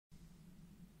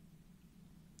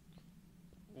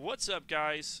What's up,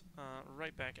 guys?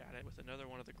 Right back at it with another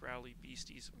one of the growly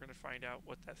beasties. We're gonna find out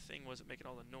what that thing was making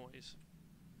all the noise.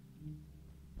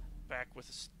 Back with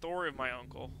the story of my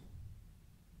uncle.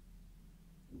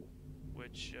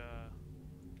 Which,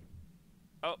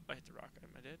 oh, I hit the rock. Am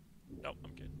I dead? Nope,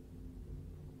 I'm good.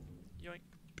 Yoink.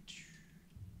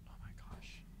 Oh my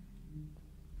gosh.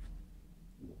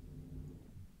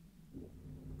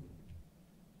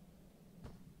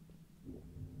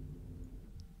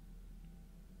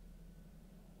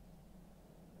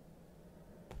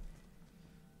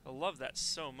 I love that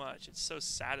so much. It's so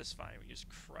satisfying when you just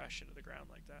crash into the ground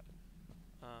like that.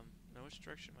 Now which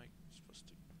direction am I supposed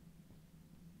to?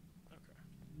 Okay.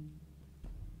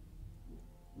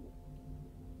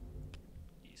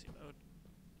 Easy mode.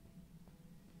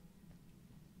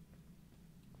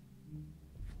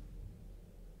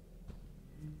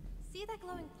 See that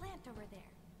glowing plant over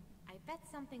there? I bet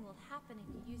something will happen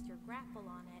if you use your grapple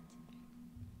on it.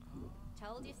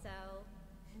 Told you so.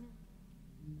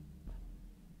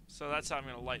 So that's how I'm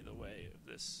going to light the way of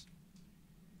this.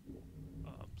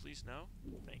 Please no?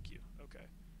 Thank you. Okay.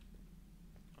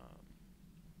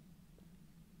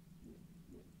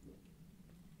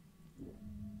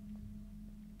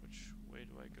 Which way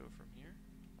do I go from here?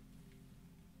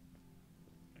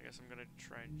 I guess I'm going to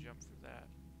try and jump for that.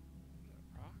 That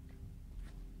rock?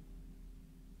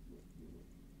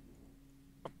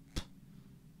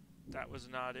 That was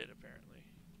not it, apparently.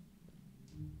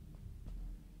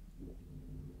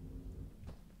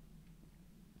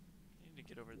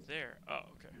 Get over there. Oh,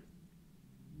 okay.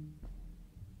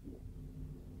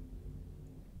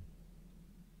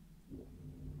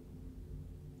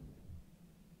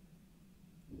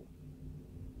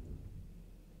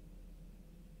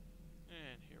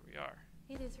 And here we are.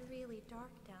 It is really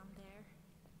dark down there.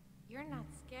 You're not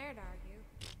scared, are you?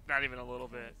 Not even a little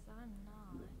bit. I'm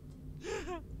not.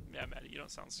 Yeah, Maddie, you don't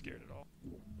sound scared at all.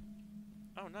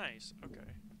 Oh, nice.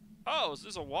 Okay. Oh, so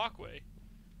this is a walkway.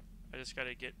 I just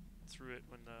gotta get through it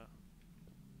when the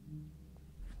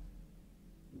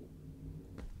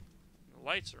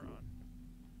lights are on.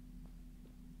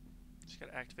 Just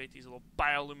gotta activate these little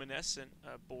bioluminescent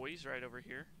boys right over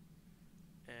here.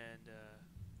 And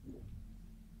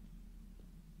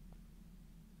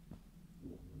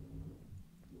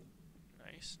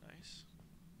nice, nice.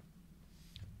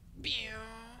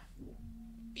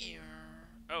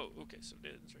 Oh, okay, so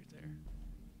it is right there.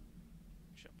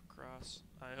 Jump across.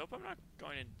 I hope I'm not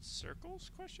going in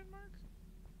circles, question mark?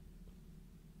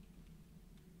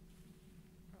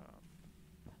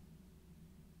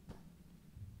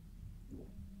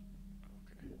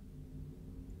 Okay.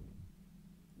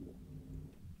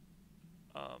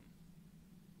 Am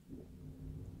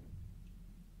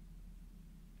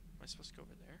I supposed to go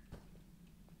over there?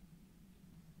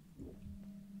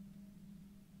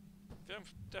 I feel I'm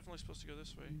definitely supposed to go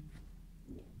this way.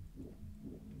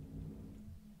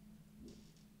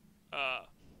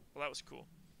 Well, that was cool.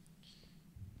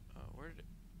 Where did it...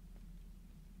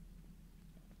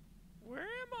 Where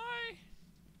am I?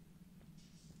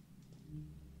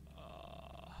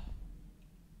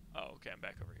 Oh, okay, I'm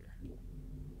back over here.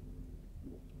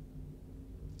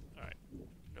 Alright,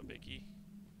 no biggie.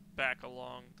 Back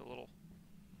along the little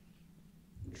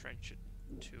trench at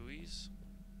Tuies.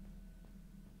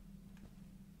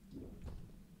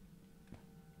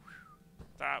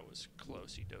 That was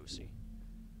closey-dosey.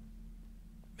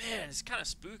 Man, it's kind of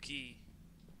spooky.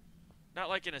 Not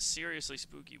like in a seriously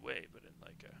spooky way, but in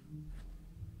like a...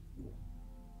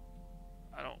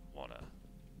 I don't want to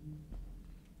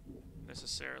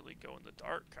necessarily go in the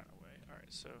dark kind of way.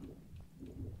 Alright, so...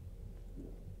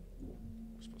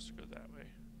 we're supposed to go that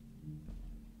way.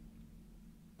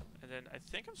 And then I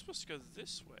think I'm supposed to go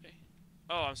this way.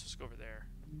 Oh, I'm supposed to go over there.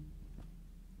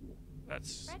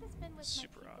 That's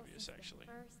super obvious, actually.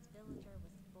 The first villager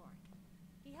was born.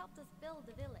 He helped us build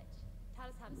the village, taught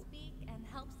us how to speak, and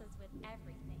helps us with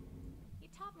everything. He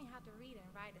taught me how to read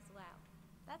and write as well.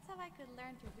 That's how I could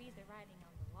learn to read the writing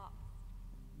on the walls.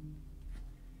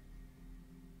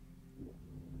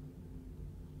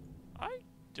 I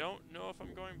don't know if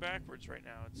I'm going backwards right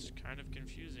now. It's kind of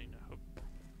confusing. I hope...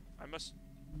 I must...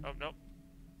 Oh, nope.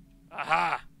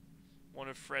 Aha! One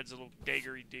of Fred's little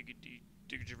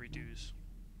didgeridoo-doos.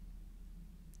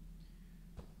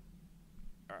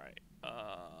 Alright.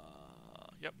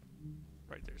 Yep.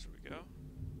 Right there's where we go.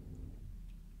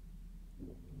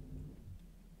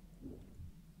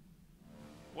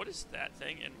 What is that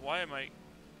thing, and why am I...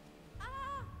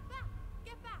 Ah! Back!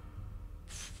 Get back!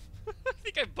 I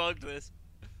think I bugged this.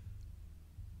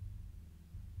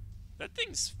 That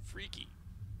thing's freaky.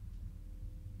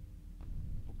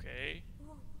 Okay.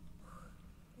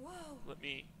 Whoa. Let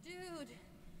me... Dude,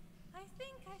 I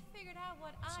think I figured out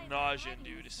what It's I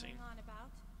nausea-inducing. on about.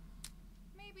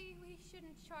 Maybe we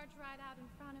shouldn't charge right out in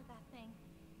front of that thing.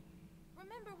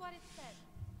 Remember what it said.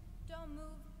 Don't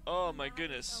move. Oh my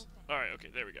goodness. Alright, okay,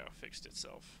 there we go. Fixed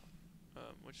itself.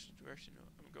 Which direction? No,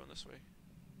 I'm going this way.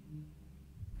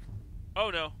 Oh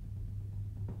no.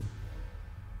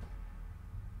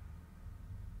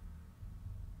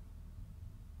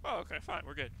 Oh, okay, fine,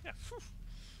 we're good. Yeah.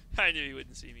 I knew he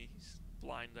wouldn't see me. He's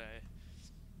blind eye.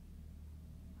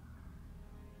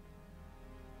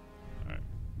 Alright.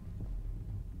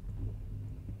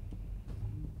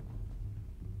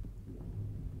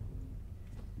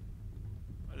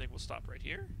 I think we'll stop right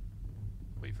here.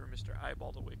 Wait for Mr.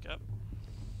 Eyeball to wake up.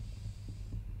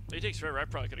 It takes forever. I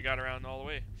probably could have got around all the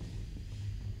way.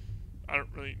 I don't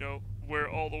really know where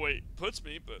all the way puts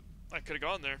me, but I could have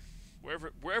gone there.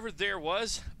 Wherever there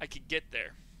was, I could get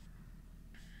there.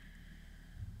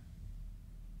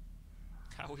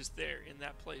 I was there in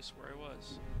that place where I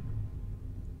was.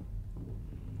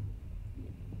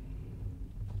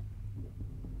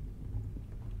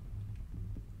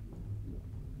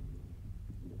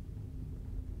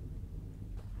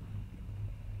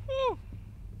 Woo!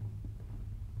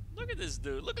 Look at this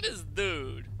dude. Look at this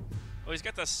dude. Oh, he's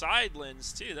got the side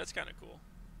lens too. That's kind of cool.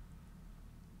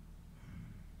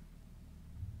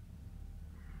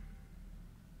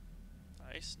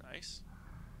 Nice, nice.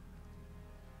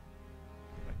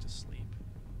 Go back to sleep.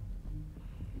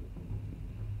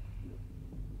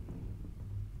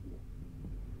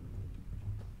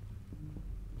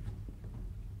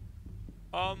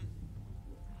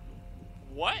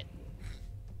 What?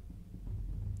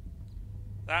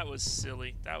 That was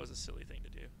silly. That was a silly thing to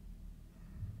do.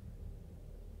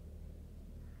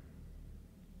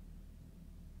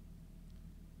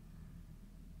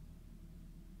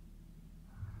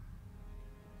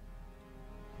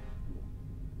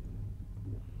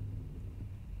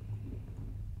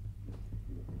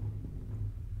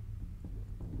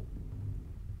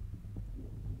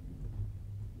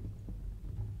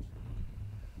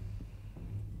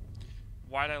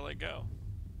 Why'd I let go?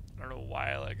 I don't know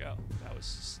why I let go. That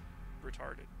was just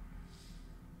retarded.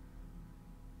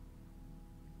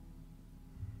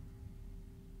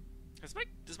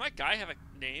 Does my guy have a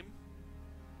name?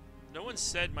 No one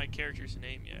said my character's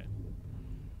name yet.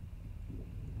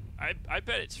 I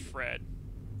bet it's Fred.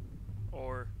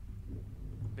 Or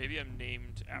maybe I'm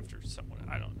named after someone.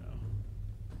 I don't know.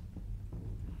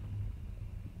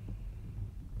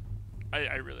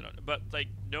 I really don't know. But like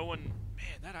no one.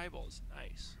 Man, that eyeball is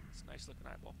nice. It's a nice looking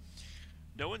eyeball.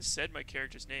 No one said my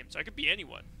character's name, so I could be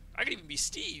anyone. I could even be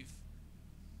Steve.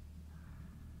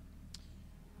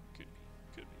 Could be.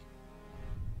 Could be.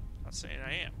 Not saying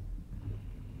I am.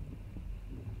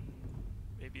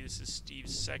 Maybe this is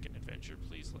Steve's second adventure.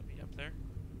 Please let me up there.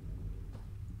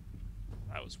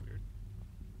 That was weird.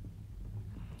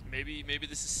 Maybe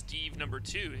this is Steve number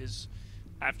 2. His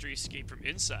after he escaped from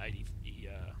inside, he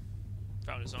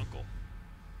found his uncle.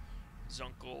 His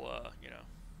uncle, you know,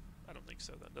 I don't think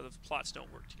so. The plots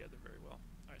don't work together very well.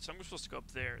 Alright, so I'm supposed to go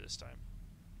up there this time.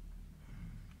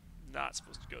 Not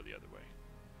supposed to go the other way.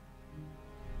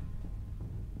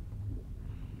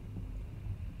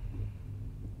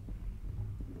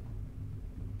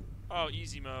 Oh,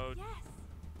 easy mode. Yes,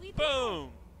 we Boom!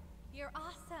 did. You're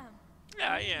awesome.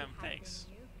 Yeah, I am. Thanks.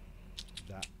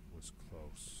 That was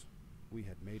close. We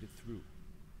had made it through,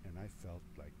 and I felt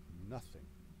like nothing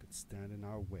could stand in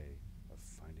our way of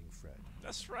finding Fred.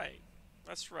 That's right.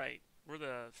 That's right. We're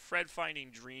the Fred Finding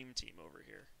Dream team over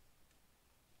here.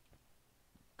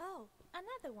 Oh,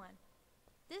 another one.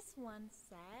 This one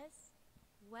says,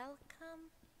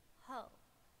 "Welcome home."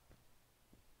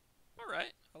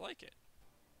 Alright, I like it.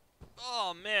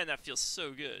 Oh man, that feels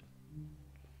so good.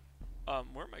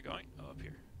 Where am I going? Oh, up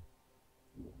here.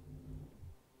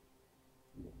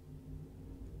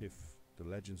 If the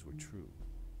legends were true,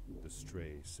 the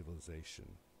stray civilization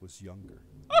was younger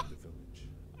Ah! than the village.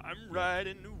 I'm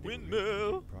riding a They were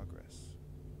windmill. making progress.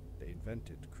 They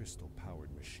invented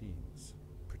crystal-powered machines,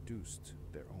 produced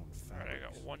their own Alright, I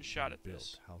fabrics, got one shot at built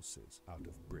this. houses out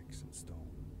of bricks and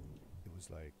stone. It was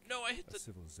like No, I hit a the...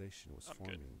 civilization was I'm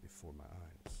good. forming before my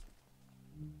eyes.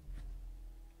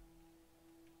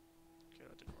 Okay,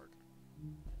 that didn't work.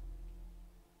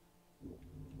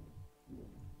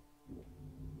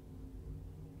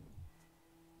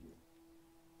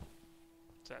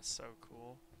 That's so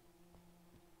cool.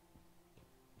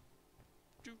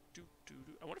 Do, do, do,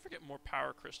 do. I wonder if I get more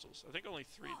power crystals. I think only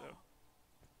 3 though.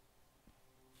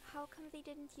 How come they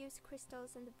didn't use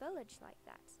crystals in the village like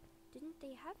that? Didn't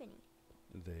they have any?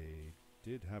 They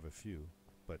did have a few,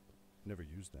 but never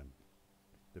used them.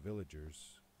 The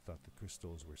villagers thought the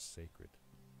crystals were sacred,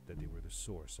 that they were the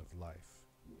source of life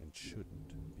and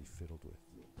shouldn't be fiddled with.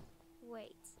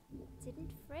 Wait,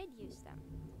 didn't Fred use them?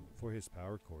 For his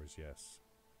power cores, yes.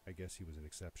 I guess he was an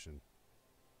exception.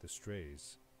 The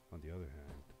strays, on the other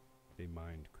hand, they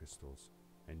mined crystals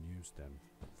and used them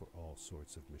for all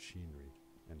sorts of machinery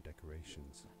and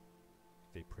decorations.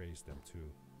 They praised them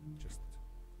too, just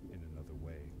in another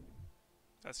way.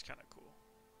 That's kind of cool.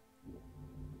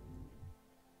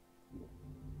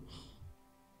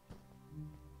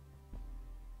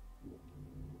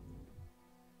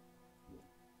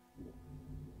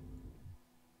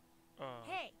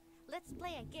 Hey, let's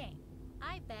play a game.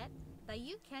 I bet that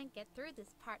you can't get through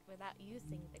this part without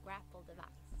using the grapple device.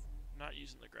 Not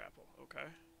using the grapple, okay.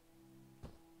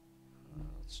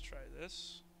 Let's try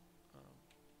this.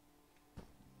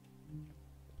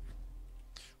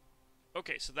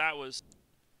 Okay, so that was...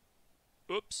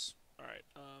 Oops. Alright,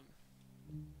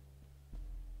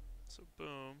 so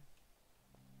boom.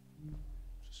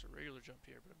 Just a regular jump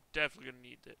here, but I'm definitely going to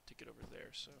need it to get over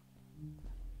there, so...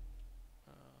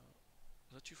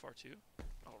 is that too far too?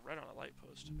 Oh, right on a light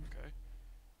post. Okay.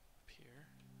 Up here.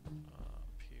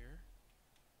 Up here.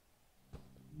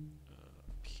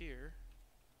 Up here.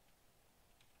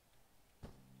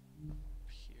 Up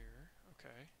here.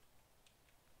 Okay.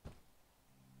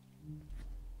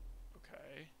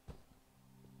 Okay.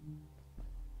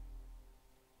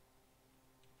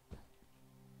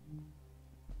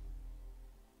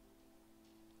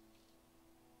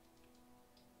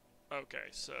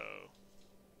 Okay, so...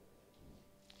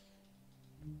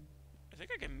 I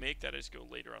think I can make that as go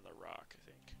later on the rock, I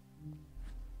think.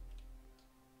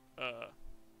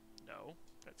 No.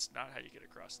 That's not how you get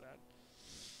across that.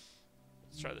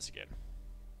 Let's try this again.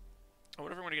 I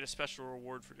wonder if I'm going to get a special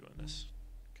reward for doing this.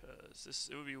 Because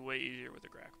it would be way easier with the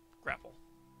grapple.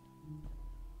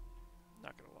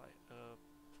 Not going to lie.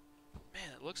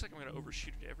 Man, it looks like I'm going to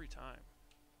overshoot it every time.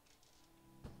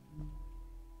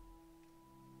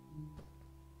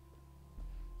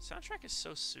 Soundtrack is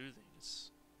so soothing.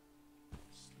 It's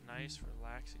nice,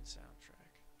 relaxing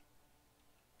soundtrack.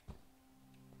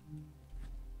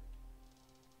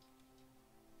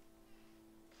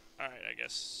 Alright, I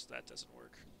guess that doesn't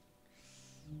work.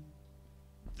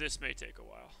 This may take a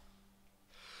while.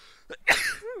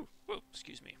 Whoa,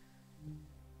 excuse me.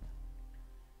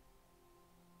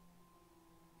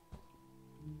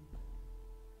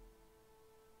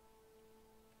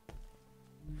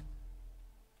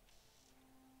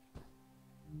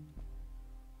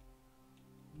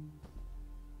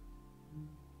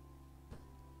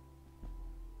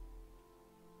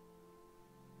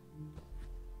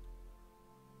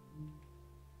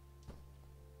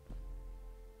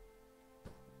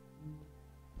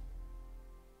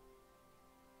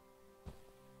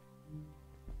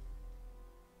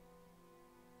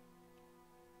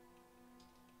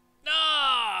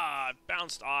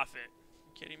 Bounced off it.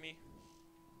 You kidding me?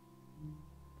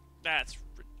 That's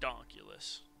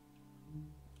redonkulous.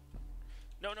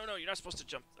 No, no, no, you're not supposed to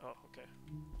jump. Oh, okay.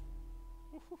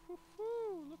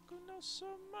 Look who knows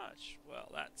so much.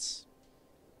 Well, that's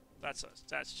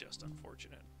just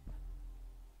unfortunate.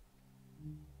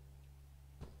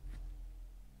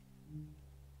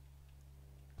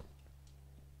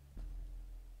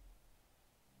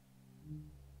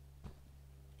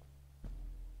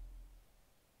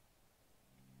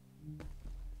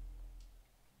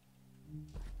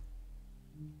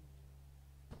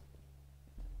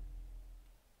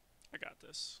 I got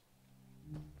this.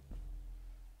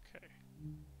 Okay.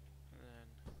 And then...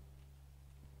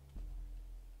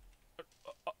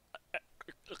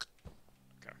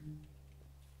 Okay.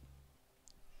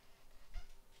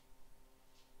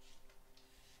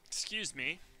 Excuse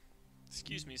me.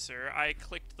 Excuse me, sir. I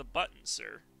clicked the button,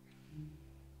 sir.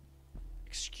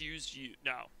 Excuse you.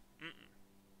 No. Mm-mm.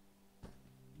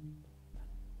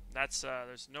 That's,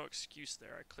 there's no excuse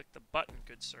there. I clicked the button,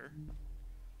 good sir.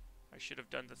 I should have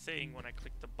done the thing when I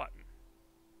clicked the button.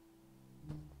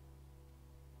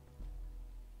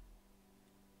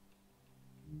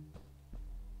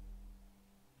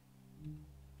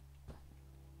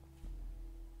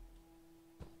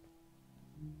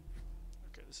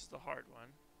 Okay, this is the hard one.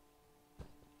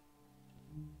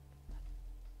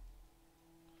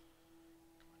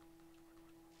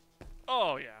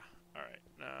 Oh, yeah. Alright,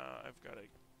 now I've got to...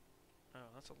 Oh,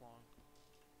 that's a long...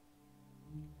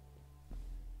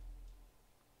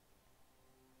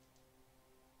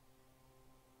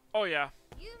 Oh, yeah.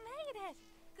 You made it!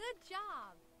 Good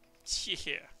job!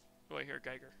 Yeah. Oh, I hear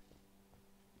Geiger.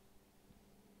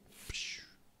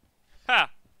 Ha!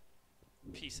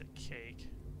 Piece of cake.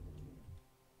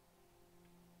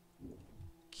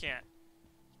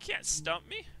 can't stump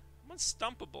me. I'm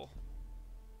unstumpable.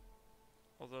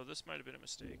 Although this might have been a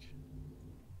mistake.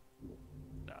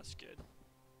 That's good.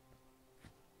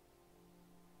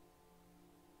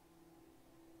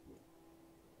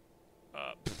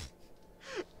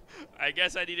 I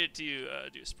guess I needed to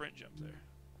do a sprint jump there.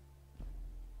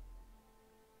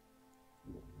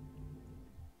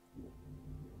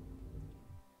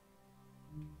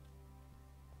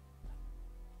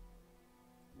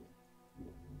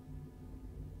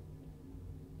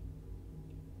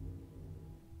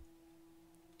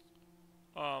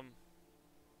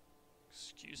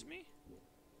 Excuse me?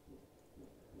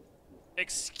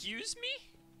 Excuse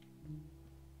me?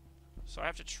 So I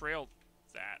have to trail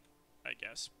that, I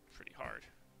guess, pretty hard.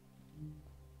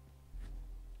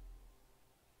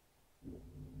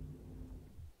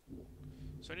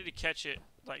 So I need to catch it,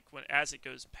 like, as it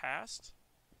goes past,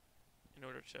 in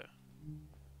order to...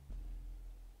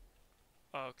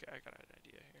 Oh, okay, I got an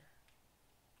idea here.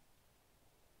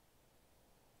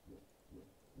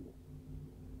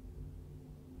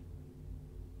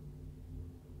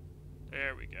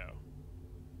 There we go.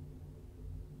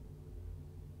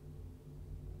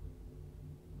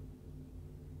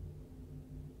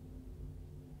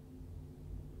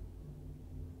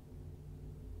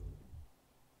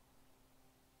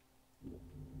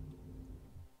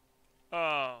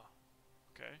 Oh.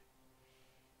 Okay.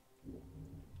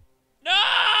 No!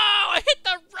 I hit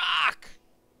the rock!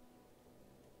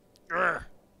 Urgh.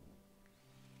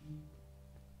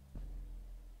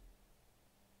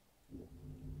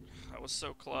 That was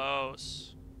so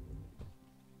close.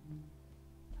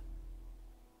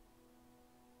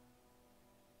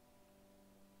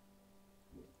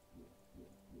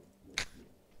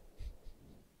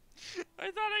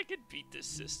 I thought I could beat this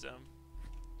system.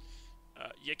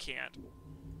 You can't.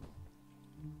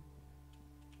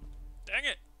 Dang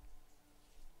it!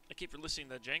 I keep releasing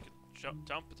the jank and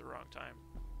jump at the wrong time.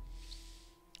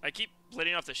 I keep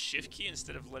letting off the shift key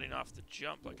instead of letting off the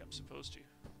jump like I'm supposed to.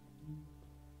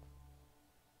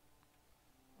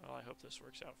 Well, I hope this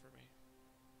works out for me.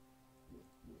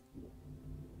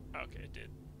 Okay, it did.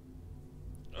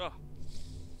 Ugh.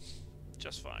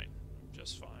 Just fine.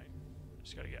 Just fine.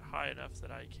 Just gotta get high enough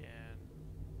that I can...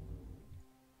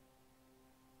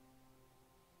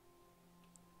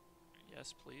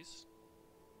 Yes, please.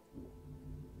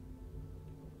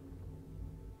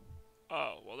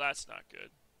 Oh, well that's not good.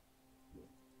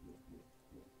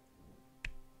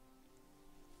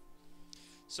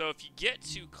 So if you get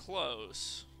too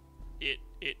close, it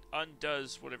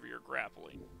undoes whatever you're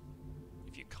grappling.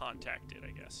 If you contact it,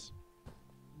 I guess.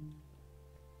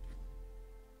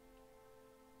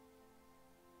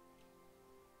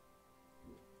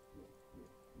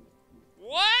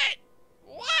 What?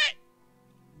 What?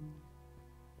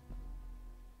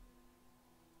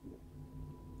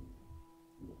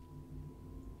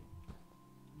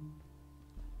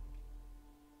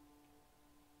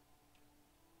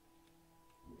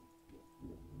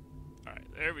 Alright,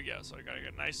 there we go. So I gotta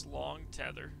get a nice long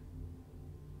tether.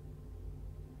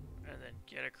 And then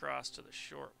get across to the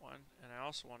short one. And I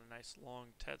also want a nice long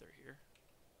tether here.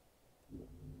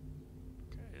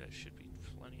 Okay, that should be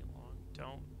plenty long.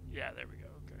 Don't... Yeah, there we go.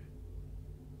 Okay.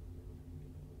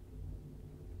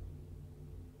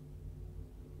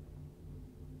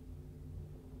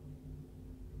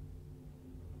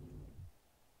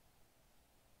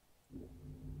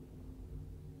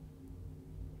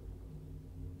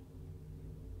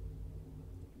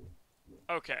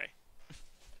 Okay.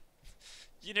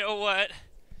 You know what?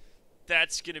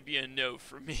 That's gonna be a no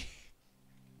for me.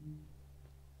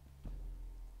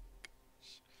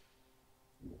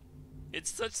 It's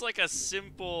such like a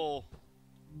simple...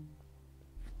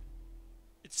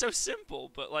 It's so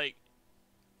simple, but like...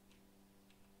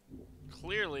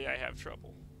 Clearly I have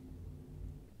trouble.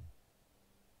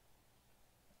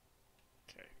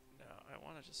 Okay, now I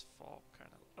want to just fall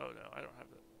kind of... Oh no, I don't have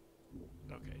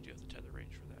the... Okay, I do have the tether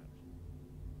range for that.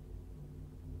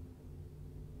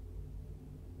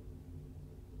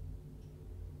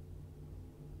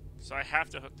 So I have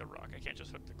to hook the rock. I can't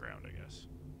just hook the ground, I guess.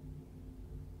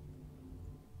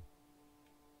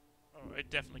 Oh, I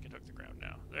definitely can hook the ground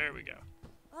now. There we go.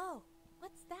 Oh,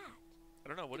 what's that? I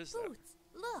don't know, what is that? Boots.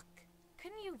 Look.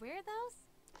 Couldn't you wear those?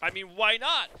 I mean, why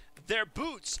not? They're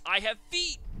boots. I have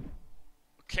feet.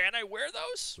 Can I wear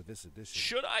those? With this addition,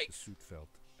 should I? The suit felt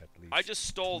at least I just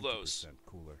stole those.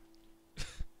 Cooler.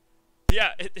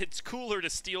 Yeah, it's cooler to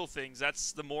steal things.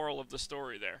 That's the moral of the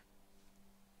story there.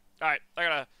 Alright, I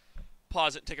gotta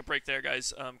pause it and take a break there,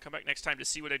 guys. Come back next time to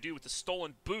see what I do with the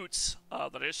stolen boots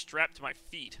that I just strapped to my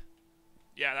feet.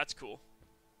 Yeah, that's cool.